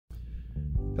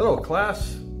Hello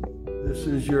class, this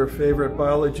is your favorite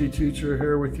biology teacher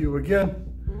here with you again.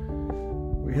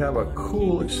 We have a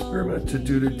cool experiment to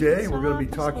do today. We're going to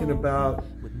be talking about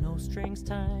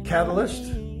catalyst,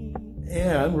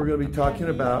 and we're going to be talking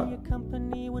about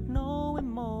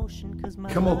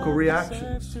chemical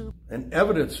reactions and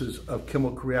evidences of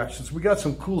chemical reactions. We got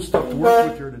some cool stuff to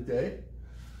work with here today.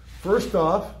 First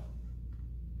off,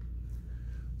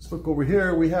 let's look over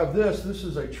here. We have this. This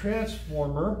is a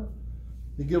transformer.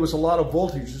 They give us a lot of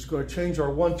voltage. It's going to change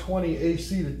our 120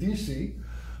 AC to DC.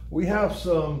 We have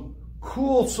some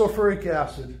cool sulfuric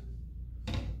acid.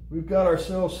 We've got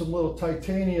ourselves some little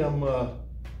titanium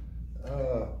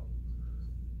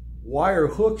wire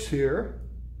hooks here.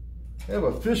 We have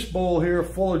a fish bowl here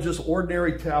full of just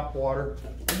ordinary tap water.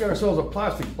 We got ourselves a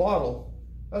plastic bottle.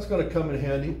 That's going to come in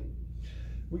handy.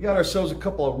 We got ourselves a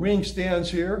couple of ring stands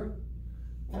here.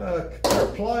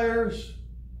 Pliers.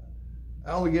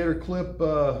 Alligator clip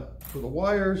for the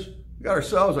wires. We got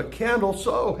ourselves a candle,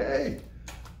 so hey,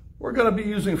 we're going to be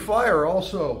using fire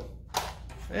also.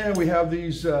 And we have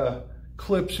these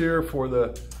clips here for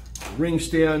the ring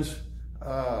stands.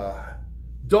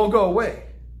 Don't go away.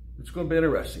 It's going to be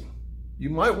interesting.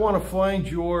 You might want to find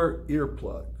your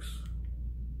earplugs.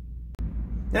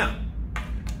 Now,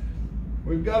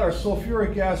 we've got our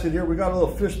sulfuric acid here. We got a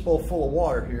little fish bowl full of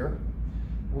water here.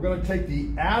 We're going to take the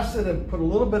acid and put a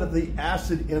little bit of the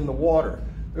acid in the water.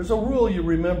 There's a rule you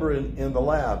remember in the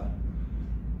lab.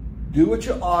 Do what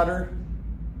you oughter,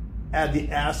 add the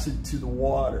acid to the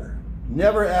water.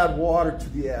 Never add water to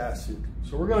the acid.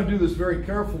 So we're going to do this very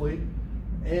carefully,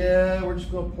 and we're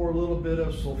just going to pour a little bit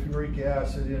of sulfuric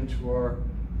acid into our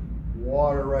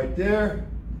water right there.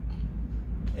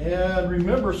 And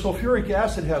remember, sulfuric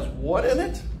acid has what in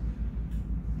it?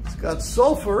 It's got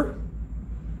sulfur,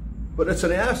 but it's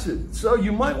an acid. So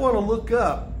you might want to look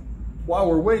up, while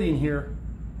we're waiting here,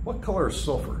 what color is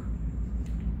sulfur?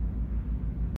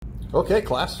 Okay,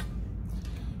 class,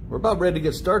 we're about ready to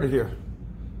get started here.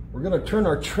 We're going to turn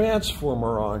our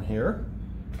transformer on here,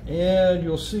 and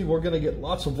you'll see we're going to get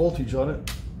lots of voltage on it.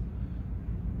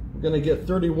 We're going to get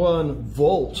 31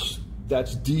 volts.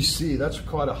 That's DC. That's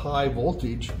quite a high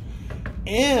voltage.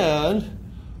 And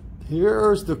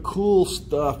here's the cool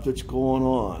stuff that's going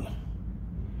on.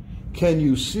 Can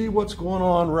you see what's going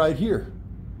on right here?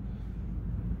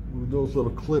 Move those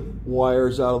little clip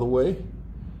wires out of the way.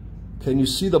 Can you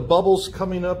see the bubbles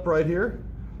coming up right here?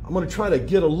 I'm going to try to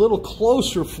get a little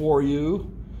closer for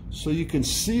you so you can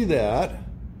see that.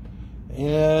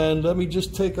 And let me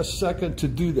just take a second to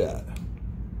do that.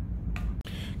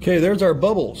 Okay, there's our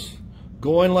bubbles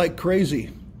going like crazy.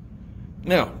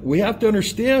 Now, we have to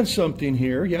understand something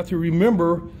here. You have to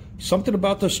remember something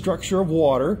about the structure of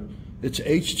water. It's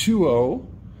H2O,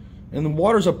 and the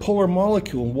water is a polar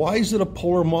molecule. Why is it a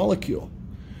polar molecule?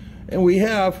 And we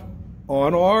have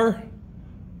on our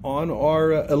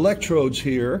electrodes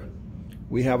here,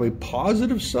 we have a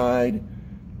positive side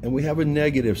and we have a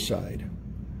negative side,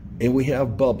 and we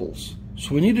have bubbles.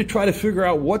 So we need to try to figure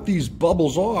out what these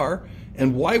bubbles are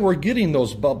and why we're getting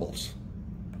those bubbles.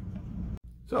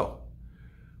 So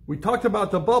we talked about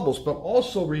the bubbles, but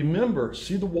also remember,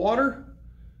 see the water?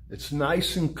 It's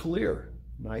nice and clear,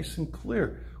 nice and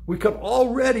clear. We can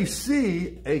already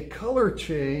see a color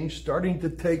change starting to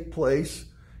take place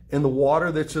in the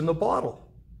water that's in the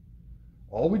bottle.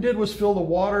 All we did was fill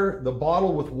the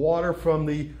bottle with water from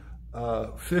the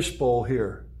fish bowl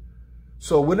here.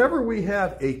 So whenever we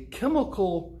have a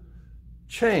chemical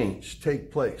change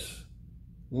take place,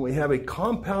 when we have a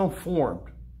compound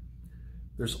formed,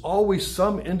 there's always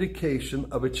some indication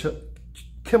of a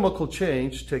chemical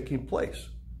change taking place.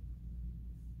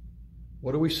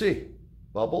 What do we see?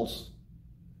 Bubbles.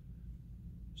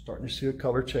 Starting to see a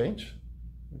color change.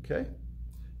 Okay?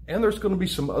 And there's going to be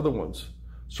some other ones.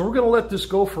 So we're going to let this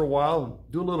go for a while and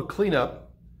do a little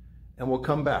cleanup, and we'll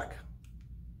come back.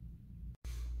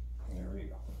 There we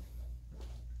go.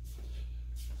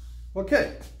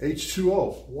 Okay,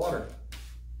 H2O, water.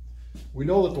 We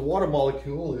know that the water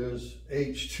molecule is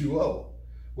H2O.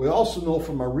 We also know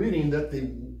from our reading that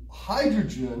the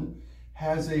hydrogen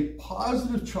has a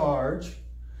positive charge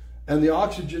and the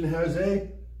oxygen has a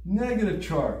negative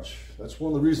charge. That's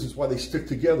one of the reasons why they stick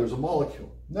together as a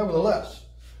molecule. Nevertheless,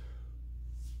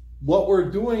 what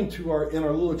we're doing in our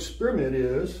little experiment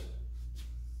is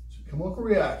it's a chemical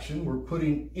reaction. We're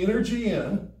putting energy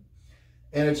in,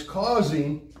 and it's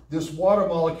causing this water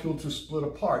molecule to split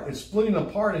apart. It's splitting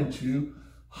apart into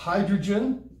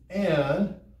hydrogen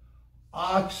and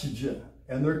oxygen,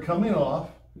 and they're coming off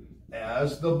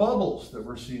as the bubbles that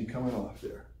we're seeing coming off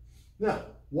there. Now,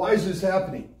 why is this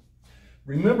happening?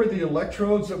 Remember the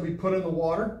electrodes that we put in the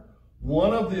water?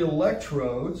 one of the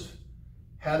electrodes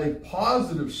had a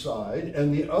positive side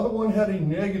and the other one had a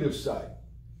negative side.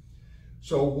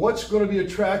 So what's going to be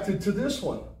attracted to this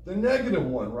one? The negative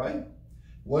one, right?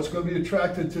 What's going to be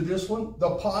attracted to this one?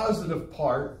 The positive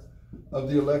part of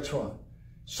the electron.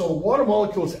 So water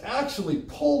molecules actually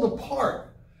pulled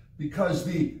apart because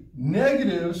the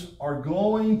negatives are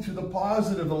going to the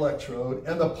positive electrode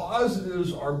and the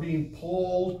positives are being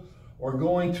pulled or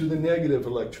going to the negative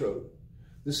electrode.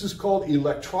 This is called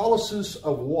electrolysis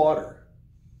of water,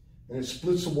 and it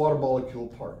splits the water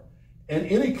molecule apart. And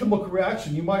in a chemical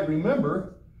reaction, you might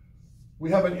remember, we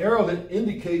have an arrow that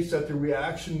indicates that the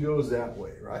reaction goes that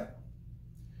way, right?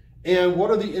 And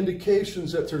what are the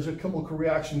indications that there's a chemical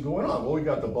reaction going on? Well, we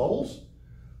got the bubbles.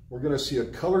 We're going to see a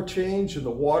color change in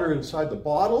the water inside the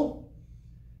bottle.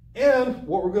 And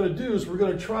what we're going to do is we're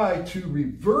going to try to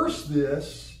reverse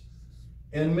this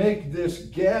and make this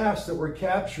gas that we're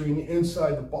capturing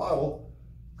inside the bottle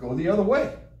go the other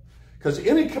way. Because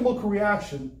any chemical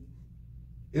reaction,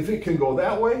 if it can go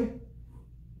that way,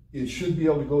 it should be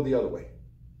able to go the other way.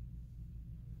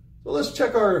 So let's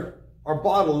check our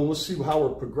bottle and we'll see how we're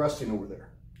progressing over there.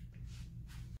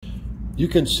 You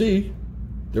can see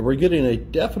that we're getting a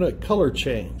definite color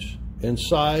change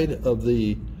inside of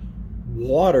the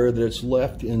water that's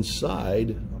left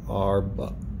inside our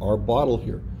bottle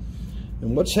here.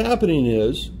 And what's happening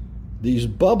is these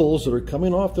bubbles that are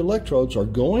coming off the electrodes are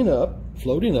going up,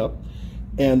 floating up,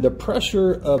 and the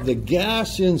pressure of the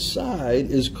gas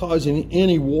inside is causing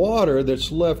any water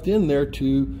that's left in there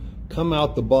to come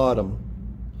out the bottom.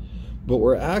 But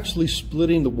we're actually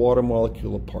splitting the water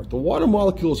molecule apart. The water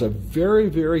molecule is a very,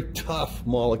 very tough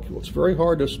molecule. It's very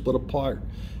hard to split apart.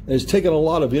 And it's taken a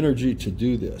lot of energy to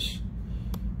do this.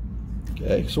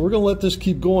 Okay, so we're going to let this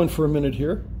keep going for a minute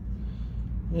here.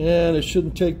 And it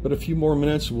shouldn't take but a few more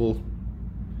minutes. We'll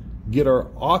get our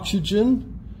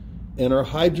oxygen and our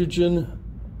hydrogen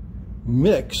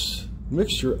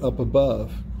mixture up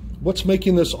above. What's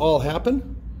making this all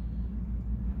happen?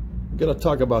 We're going to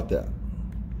talk about that.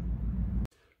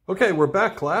 Okay, we're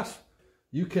back, class.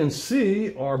 You can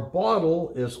see our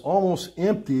bottle is almost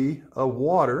empty of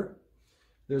water.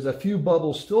 There's a few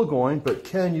bubbles still going, but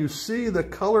can you see the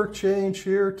color change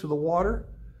here to the water?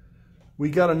 We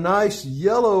got a nice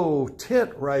yellow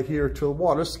tint right here to the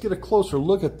water. Let's get a closer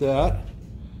look at that.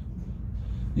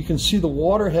 You can see the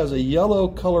water has a yellow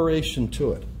coloration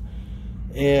to it.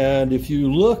 And if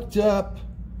you looked up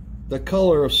the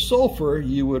color of sulfur,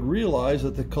 you would realize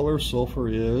that the color of sulfur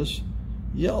is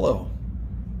yellow.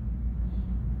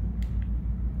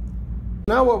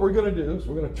 Now what we're going to do is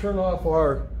we're going to turn off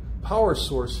our power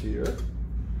source here.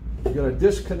 We're going to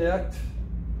disconnect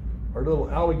our little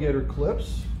alligator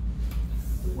clips.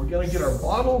 We're going to get our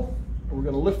bottle, and we're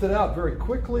going to lift it out very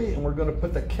quickly, and we're going to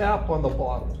put the cap on the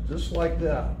bottle, just like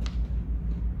that.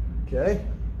 Okay?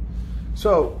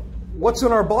 So, what's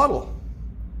in our bottle?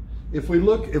 If we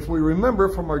remember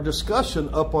from our discussion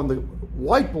up on the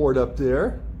whiteboard up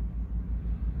there,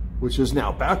 which is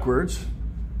now backwards,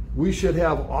 we should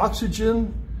have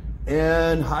oxygen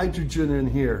and hydrogen in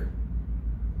here.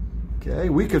 Okay?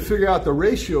 We could figure out the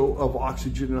ratio of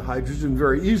oxygen and hydrogen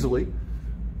very easily.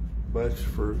 But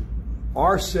for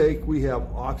our sake, we have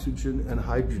oxygen and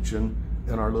hydrogen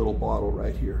in our little bottle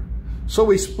right here. So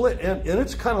we split, and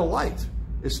it's kind of light.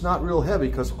 It's not real heavy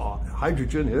because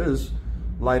hydrogen is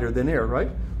lighter than air,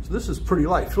 right? So this is pretty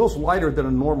light. It feels lighter than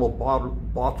a normal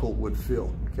bottle would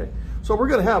feel, okay? So we're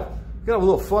gonna have a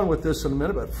little fun with this in a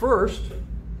minute, but first,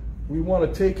 we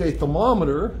want to take a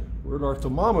thermometer. Where'd our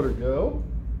thermometer go?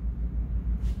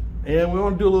 And we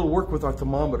want to do a little work with our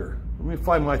thermometer. Let me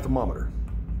find my thermometer.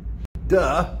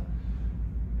 Duh.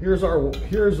 Here's our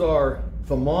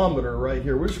thermometer right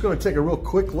here. We're just going to take a real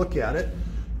quick look at it.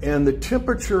 And the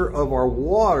temperature of our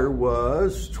water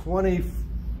was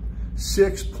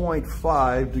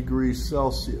 26.5 degrees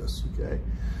Celsius, okay?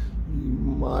 You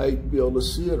might be able to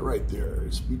see it right there.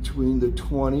 It's between the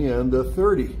 20 and the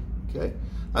 30, okay?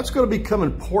 That's going to become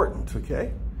important,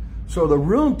 okay? So the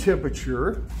room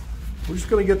temperature, we're just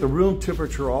going to get the room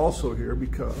temperature also here,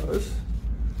 because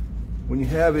when you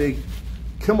have a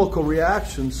chemical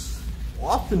reactions,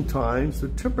 oftentimes the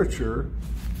temperature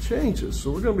changes.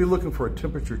 So we're going to be looking for a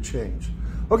temperature change.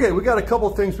 Okay, we got a couple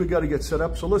things we got to get set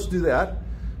up, so let's do that.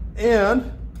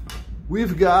 And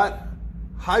we've got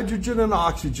hydrogen and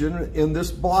oxygen in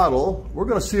this bottle. We're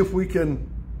going to see if we can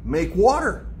make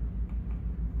water.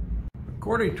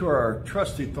 According to our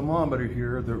trusty thermometer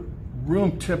here, the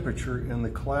room temperature in the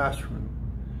classroom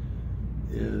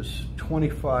is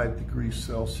 25 degrees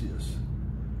Celsius.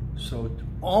 So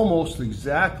almost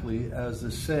exactly as the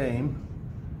same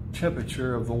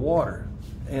temperature of the water.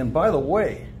 And by the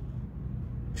way,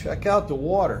 check out the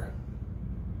water.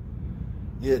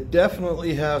 It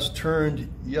definitely has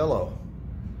turned yellow.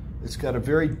 It's got a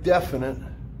very definite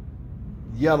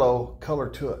yellow color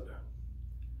to it.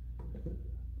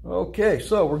 Okay,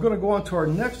 so we're going to go on to our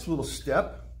next little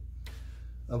step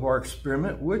of our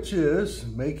experiment, which is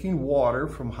making water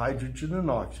from hydrogen and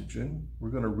oxygen. We're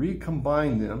going to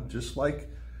recombine them just like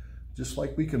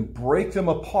we can break them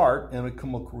apart in a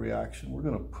chemical reaction. We're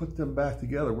going to put them back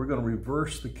together. We're going to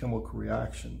reverse the chemical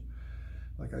reaction.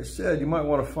 Like I said, you might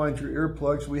want to find your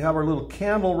earplugs. We have our little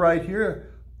candle right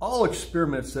here. All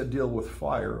experiments that deal with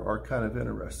fire are kind of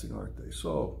interesting, aren't they?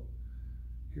 So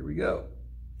here we go.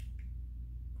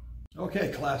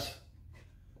 Okay, class,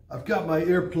 I've got my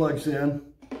earplugs in.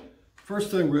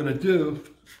 First thing we're going to do,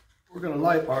 we're going to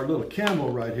light our little candle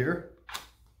right here.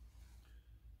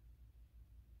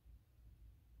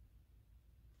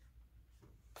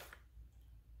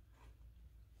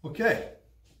 Okay,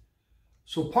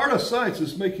 so part of science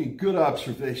is making good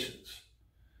observations.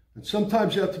 And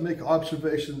sometimes you have to make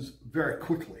observations very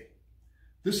quickly.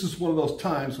 This is one of those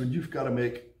times when you've got to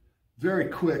make very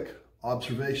quick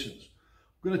observations.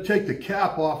 We're going to take the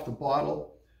cap off the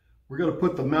bottle. We're going to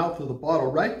put the mouth of the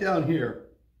bottle right down here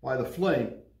by the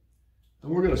flame.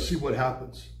 And we're going to see what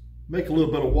happens. Make a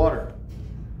little bit of water.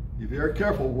 Be very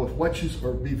careful with what you,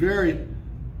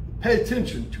 pay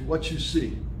attention to what you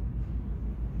see.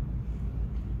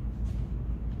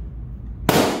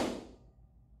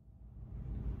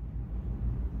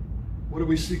 What do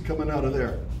we see coming out of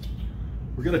there?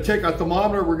 We're going to take our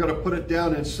thermometer, we're going to put it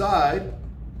down inside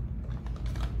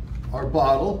our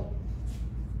bottle.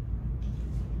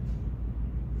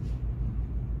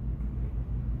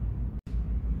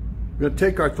 We're going to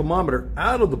take our thermometer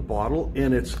out of the bottle,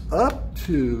 and it's up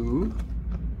to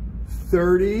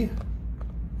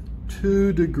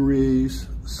 32 degrees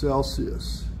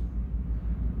Celsius.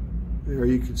 There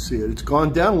you can see it. It's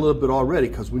gone down a little bit already,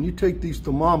 because when you take these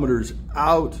thermometers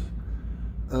out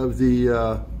of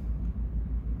the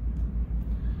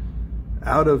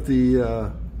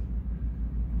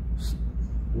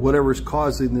whatever's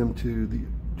causing them to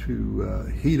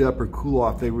heat up or cool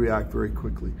off, they react very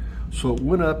quickly. So it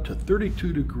went up to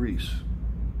 32 degrees.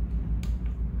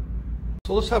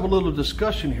 So let's have a little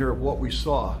discussion here of what we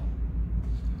saw.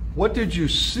 What did you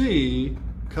see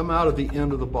come out of the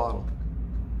end of the bottle?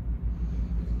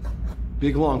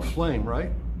 Big long flame,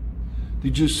 right?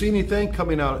 Did you see anything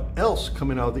coming out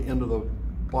of the end of the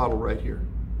bottle right here?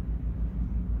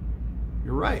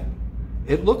 You're right.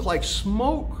 It looked like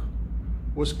smoke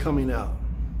was coming out.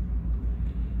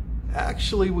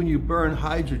 Actually, when you burn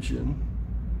hydrogen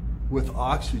with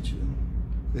oxygen,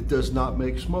 it does not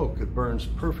make smoke. It burns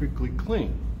perfectly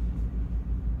clean.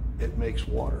 It makes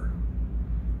water.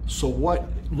 So what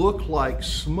looked like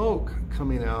smoke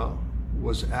coming out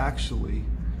was actually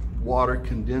water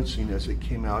condensing as it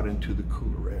came out into the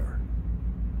cooler air.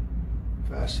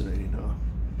 Fascinating, huh?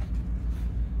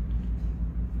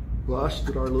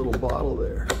 Busted our little bottle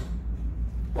there.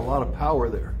 A lot of power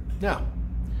there. Now,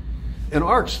 in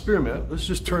our experiment, let's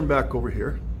just turn back over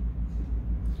here.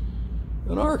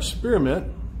 In our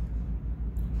experiment,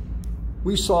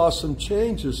 we saw some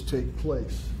changes take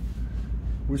place.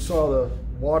 We saw the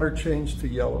water change to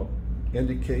yellow,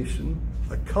 indication.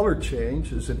 A color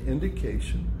change is an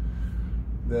indication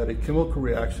that a chemical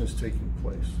reaction is taking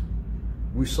place.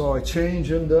 We saw a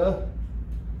change in the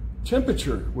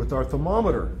temperature with our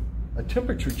thermometer. A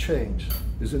temperature change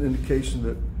is an indication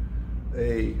that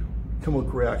a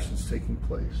chemical reaction is taking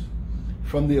place.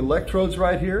 From the electrodes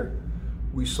right here,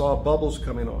 we saw bubbles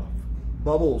coming off.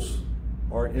 Bubbles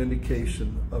are an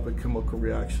indication of a chemical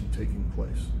reaction taking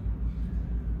place.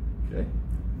 Okay,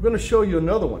 I'm going to show you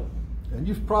another one, and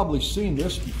you've probably seen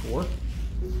this before.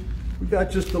 We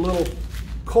got just a little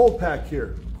cold pack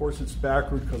here. Of course, it's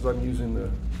backward because I'm using the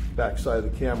back side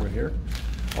of the camera here.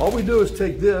 All we do is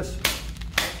take this,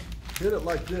 hit it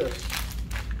like this.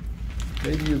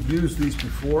 Maybe you've used these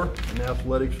before in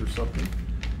athletics or something.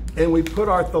 And we put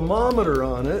our thermometer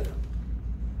on it,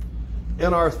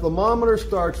 and our thermometer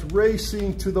starts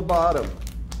racing to the bottom.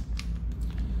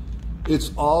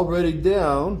 It's already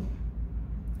down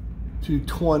to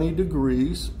 20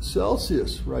 degrees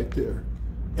Celsius right there.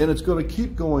 And it's going to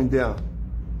keep going down.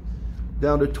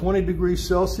 Down to 20 degrees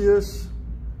Celsius.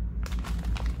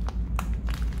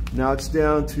 Now it's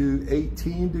down to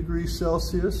 18 degrees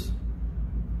Celsius.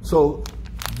 So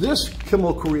this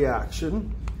chemical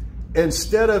reaction,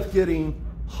 instead of getting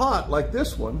hot like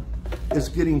this one, is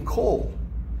getting cold.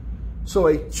 So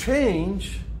a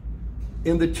change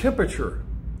in the temperature,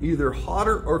 either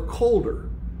hotter or colder,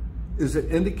 is an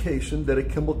indication that a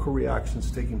chemical reaction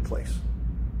is taking place.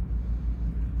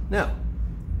 Now,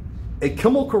 a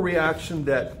chemical reaction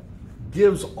that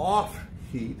gives off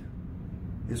heat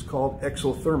is called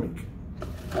exothermic.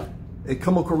 A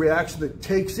chemical reaction that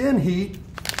takes in heat,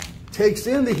 takes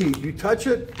in the heat. You touch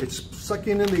it, it's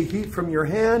sucking in the heat from your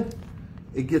hand,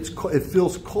 it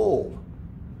feels cold.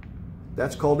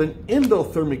 That's called an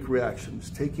endothermic reaction. It's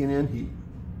taking in heat.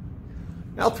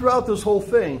 Now throughout this whole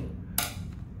thing,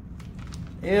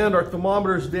 and our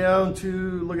thermometer's down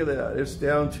to, look at that, it's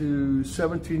down to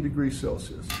 17 degrees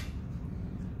Celsius.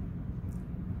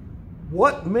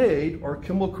 What made our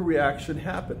chemical reaction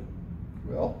happen?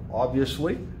 Well,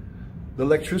 obviously, the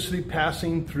electricity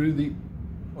passing through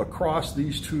across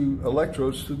these two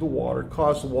electrodes through the water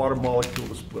caused the water molecule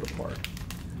to split apart.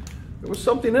 There was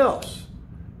something else.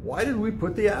 Why did we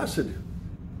put the acid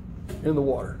in the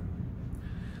water?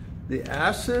 The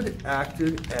acid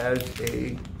acted as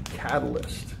a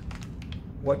catalyst.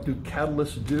 What do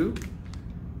catalysts do?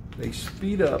 They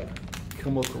speed up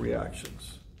chemical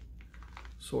reactions.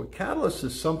 So a catalyst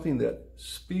is something that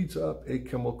speeds up a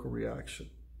chemical reaction.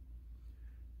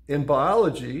 In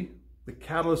biology, the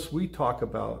catalysts we talk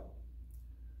about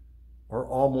are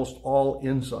almost all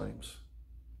enzymes.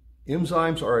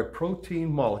 Enzymes are a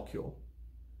protein molecule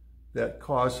that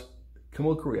cause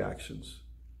chemical reactions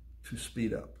to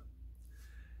speed up.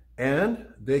 And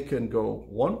they can go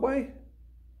one way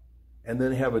and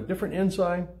then have a different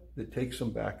enzyme that takes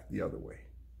them back the other way.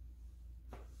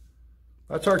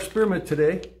 That's our experiment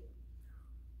today.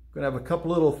 I'm going to have a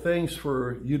couple little things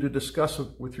for you to discuss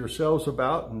with yourselves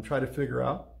about and try to figure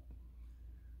out.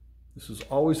 This is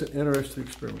always an interesting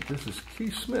experiment. This is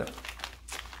Keith Smith,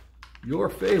 your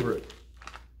favorite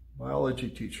biology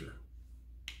teacher.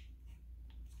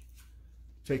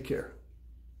 Take care.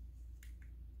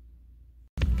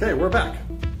 Okay, we're back.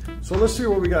 So let's see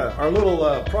what we got. Our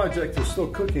little project is still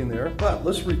cooking there, but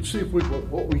let's see if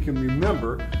what we can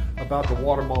remember about the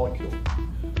water molecule.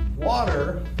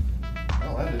 Water,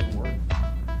 well, that didn't work.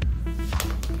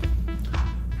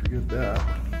 Forget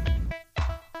that.